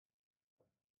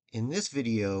In this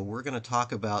video, we're going to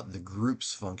talk about the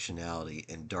groups functionality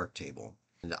in Darktable.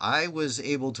 And I was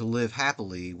able to live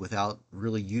happily without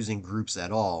really using groups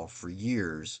at all for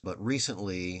years, but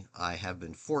recently I have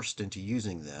been forced into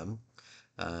using them,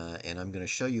 and I'm going to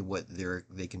show you what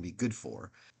they can be good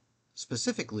for.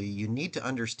 Specifically, you need to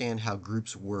understand how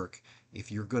groups work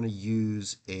if you're going to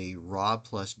use a RAW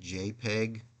plus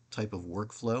JPEG type of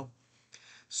workflow.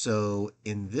 So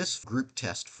in this group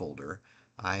test folder,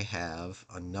 I have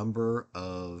a number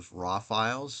of RAW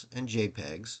files and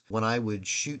JPEGs. When I would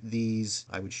shoot these,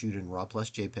 I would shoot in RAW plus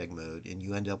JPEG mode, and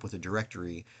you end up with a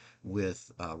directory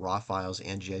with RAW files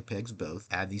and JPEGs both.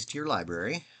 Add these to your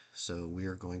library. So we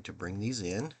are going to bring these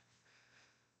in,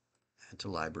 add to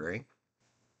library.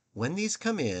 When these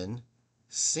come in,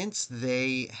 since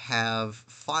they have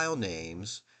file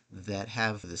names that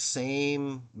have the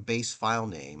same base file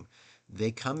name,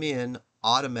 they come in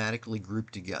automatically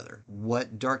grouped together.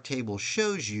 What Darktable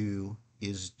shows you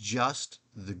is just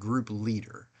the group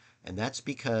leader, and that's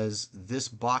because this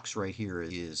box right here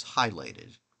is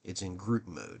highlighted. It's in group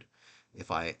mode. If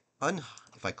I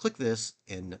click this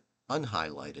and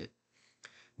unhighlight it,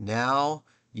 now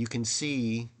you can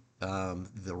see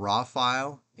the RAW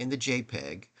file and the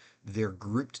JPEG. They're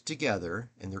grouped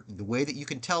together, and the way that you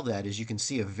can tell that is you can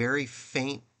see a very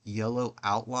faint yellow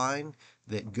outline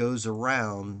that goes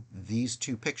around these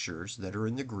two pictures that are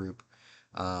in the group.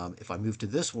 If I move to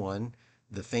this one,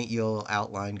 the faint yellow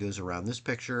outline goes around this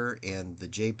picture and the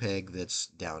JPEG that's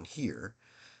down here.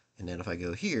 And then if I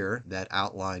go here, that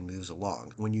outline moves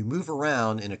along. When you move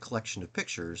around in a collection of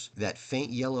pictures, that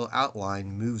faint yellow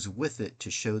outline moves with it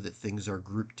to show that things are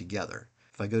grouped together.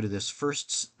 If I go to this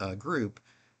first group,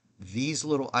 these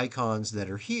little icons that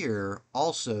are here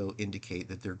also indicate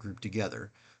that they're grouped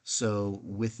together. So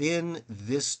within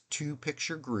this two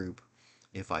picture group,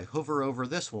 if I hover over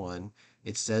this one,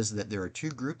 it says that there are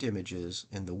two grouped images,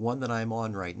 and the one that I'm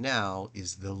on right now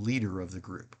is the leader of the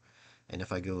group. And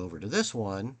if I go over to this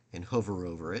one and hover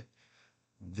over it,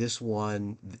 this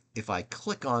one, if I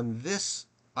click on this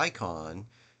icon,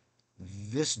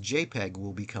 this JPEG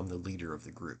will become the leader of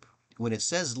the group. When it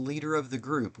says leader of the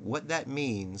group, what that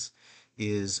means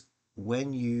is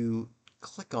when you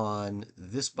click on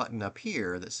this button up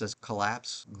here that says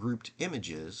collapse grouped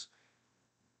images,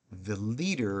 the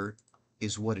leader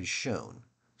is what is shown.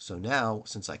 So now,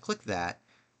 since I click that,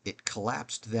 it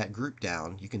collapsed that group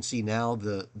down. You can see now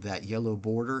that yellow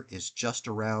border is just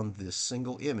around this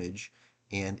single image,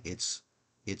 and it's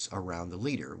around the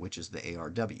leader, which is the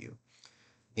ARW.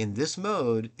 In this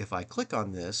mode, if I click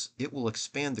on this, it will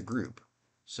expand the group.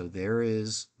 So there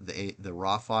is the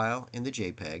RAW file and the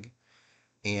JPEG.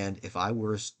 And if I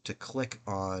were to click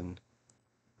on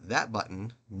that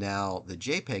button, now the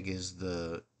JPEG is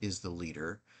the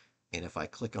leader. And if I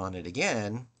click on it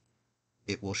again,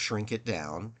 it will shrink it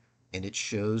down, and it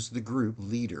shows the group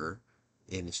leader,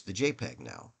 and it's the JPEG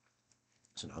now.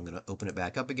 So now I'm going to open it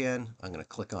back up again. I'm going to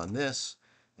click on this,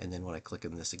 and then when I click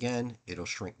on this again, it'll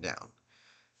shrink down.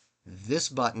 This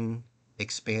button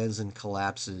expands and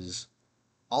collapses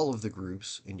all of the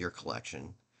groups in your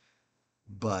collection,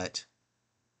 but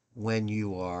when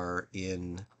you are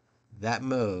in that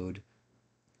mode,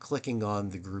 clicking on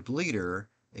the group leader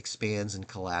expands and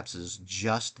collapses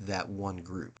just that one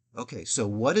group. Okay, so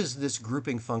what is this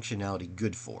grouping functionality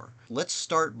good for? Let's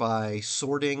start by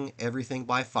sorting everything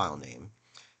by file name.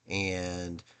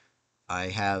 And I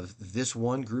have this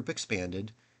one group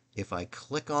expanded. If I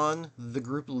click on the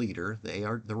group leader,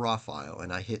 the RAW file,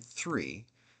 and I hit 3,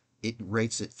 it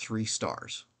rates it 3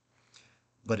 stars.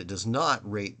 But it does not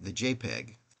rate the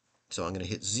JPEG. So I'm going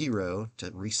to hit 0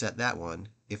 to reset that one.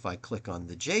 If I click on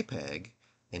the JPEG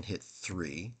and hit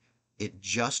 3, it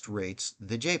just rates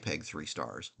the JPEG 3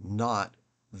 stars, not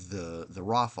the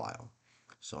RAW file.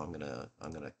 So I'm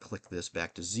gonna click this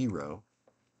back to 0.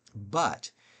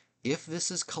 But if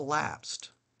this is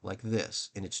collapsed like this,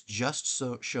 and it's just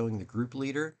showing the group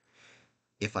leader,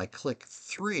 if I click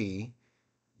 3,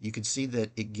 you can see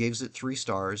that it gives it 3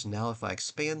 stars. Now if I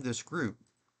expand this group,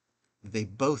 they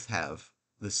both have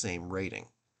the same rating,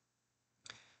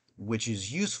 which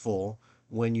is useful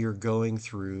when you're going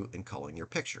through and culling your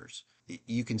pictures.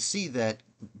 You can see that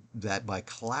by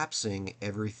collapsing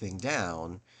everything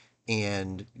down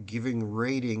and giving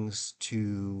ratings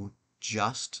to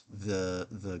just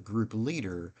the group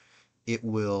leader, it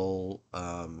will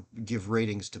give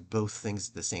ratings to both things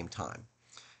at the same time.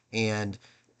 And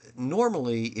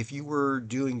normally, if you were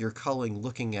doing your culling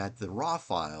looking at the RAW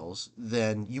files,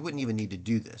 then you wouldn't even need to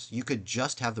do this. You could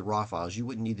just have the RAW files. You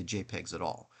wouldn't need the JPEGs at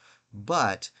all.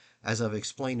 But as I've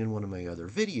explained in one of my other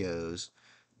videos,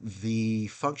 the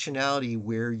functionality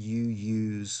where you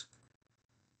use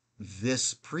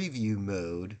this preview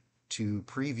mode to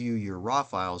preview your raw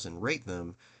files and rate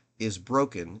them is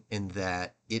broken in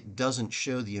that it doesn't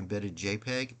show the embedded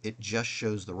JPEG, it just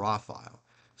shows the raw file.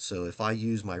 So if I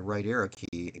use my right arrow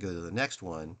key and go to the next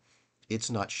one, it's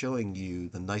not showing you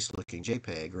the nice looking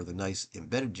JPEG or the nice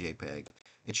embedded JPEG.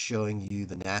 It's showing you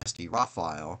the nasty raw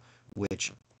file,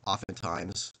 which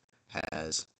oftentimes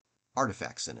has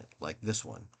artifacts in it, like this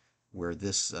one, where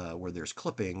there's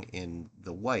clipping in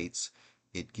the whites,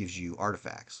 it gives you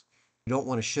artifacts. You don't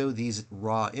want to show these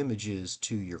raw images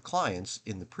to your clients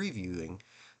in the previewing.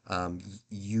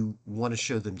 You want to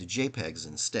show them to JPEGs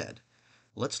instead.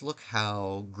 Let's look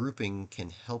how grouping can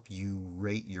help you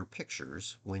rate your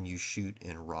pictures when you shoot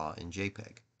in RAW and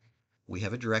JPEG. We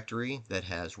have a directory that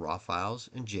has RAW files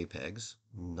and JPEGs.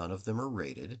 None of them are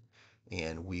rated,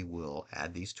 and we will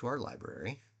add these to our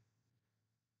library.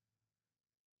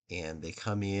 And they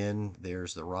come in,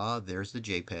 there's the RAW, there's the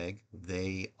JPEG.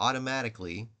 They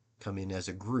automatically come in as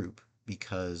a group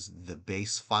because the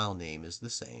base file name is the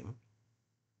same.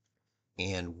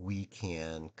 And we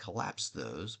can collapse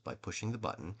those by pushing the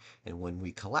button. And when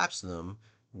we collapse them,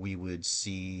 we would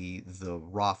see the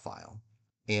raw file.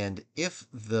 And if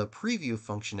the preview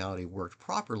functionality worked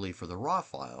properly for the raw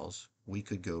files, we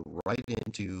could go right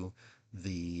into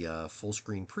the full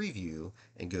screen preview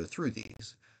and go through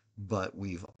these. But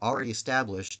we've already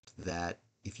established that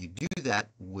if you do that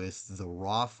with the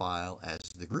raw file as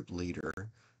the group leader,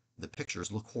 the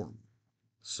pictures look horrible.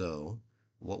 So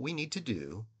what we need to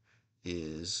do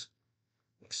is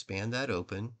expand that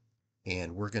open,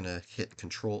 and we're going to hit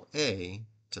Control A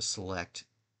to select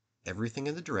everything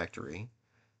in the directory,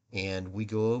 and we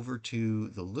go over to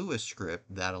the Lewis script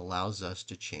that allows us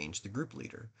to change the group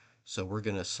leader. So we're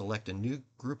going to select a new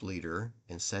group leader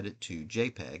and set it to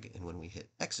JPEG, and when we hit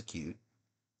execute,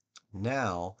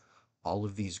 now all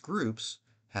of these groups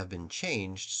have been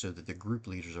changed so that the group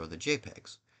leaders are the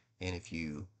JPEGs. And if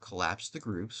you collapse the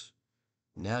groups,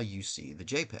 now you see the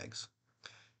JPEGs.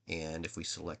 And if we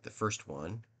select the first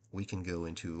one, we can go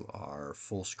into our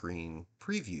full screen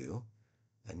preview,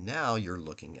 and now you're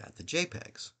looking at the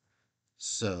JPEGs.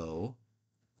 So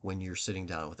when you're sitting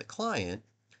down with a client,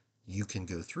 you can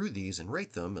go through these and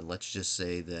rate them. And let's just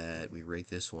say that we rate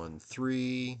this one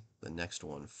 3, the next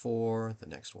one 4, the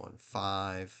next one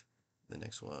 5, the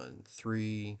next one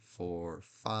 3, 4,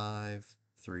 5,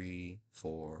 3,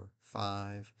 4,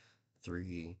 5,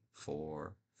 3,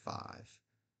 4, 5,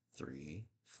 3,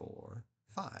 4,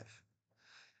 5.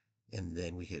 And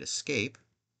then we hit escape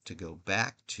to go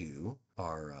back to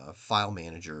our file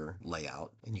manager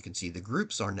layout. And you can see the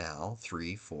groups are now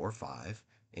 3, 4, 5.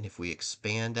 And if we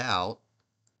expand out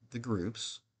the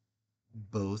groups,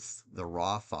 both the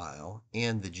raw file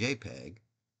and the JPEG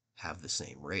have the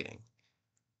same rating.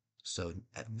 So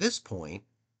at this point,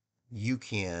 you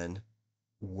can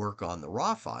work on the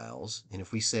raw files. And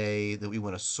if we say that we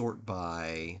want to sort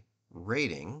by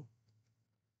rating,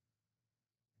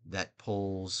 that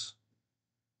pulls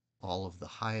all of the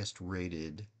highest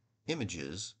rated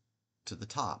images to the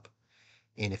top.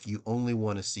 And if you only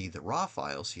want to see the raw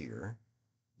files here,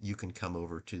 you can come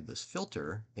over to this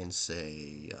filter and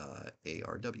say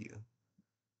ARW.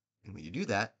 And when you do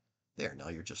that, there, now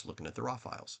you're just looking at the raw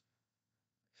files.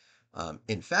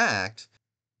 In fact,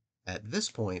 at this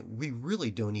point, we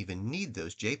really don't even need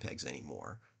those JPEGs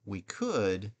anymore. We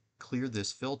could clear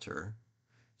this filter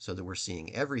so that we're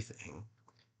seeing everything,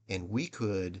 and we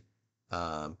could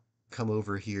come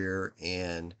over here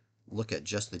and look at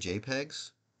just the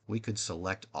JPEGs. We could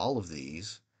select all of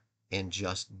these and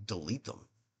just delete them.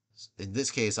 In this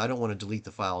case, I don't want to delete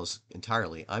the files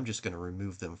entirely. I'm just going to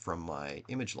remove them from my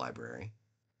image library.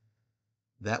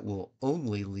 That will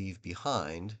only leave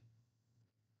behind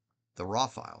the raw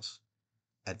files.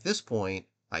 At this point,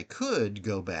 I could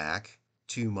go back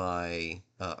to my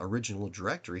original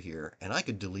directory here, and I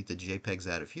could delete the JPEGs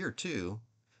out of here too,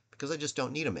 because I just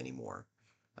don't need them anymore.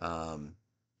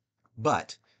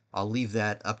 But I'll leave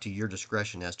that up to your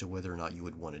discretion as to whether or not you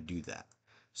would want to do that.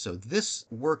 So this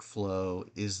workflow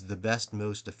is the best,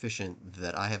 most efficient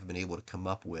that I have been able to come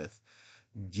up with,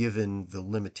 given the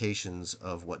limitations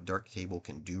of what Darktable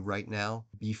can do right now.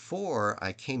 Before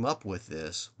I came up with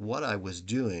this, what I was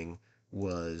doing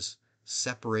was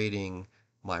separating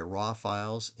my raw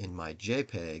files and my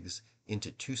JPEGs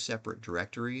into two separate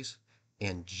directories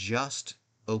and just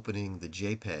opening the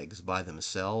JPEGs by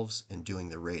themselves and doing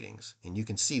the ratings. And you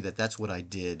can see that that's what I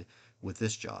did with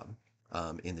this job.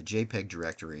 In the JPEG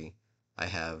directory, I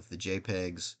have the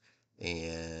JPEGs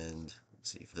and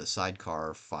let's see, the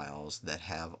sidecar files that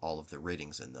have all of the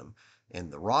ratings in them.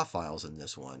 And the raw files in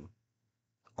this one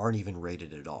aren't even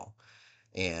rated at all.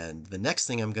 And the next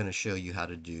thing I'm going to show you how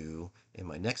to do in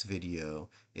my next video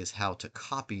is how to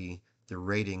copy the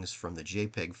ratings from the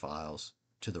JPEG files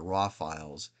to the RAW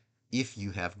files if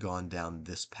you have gone down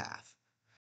this path.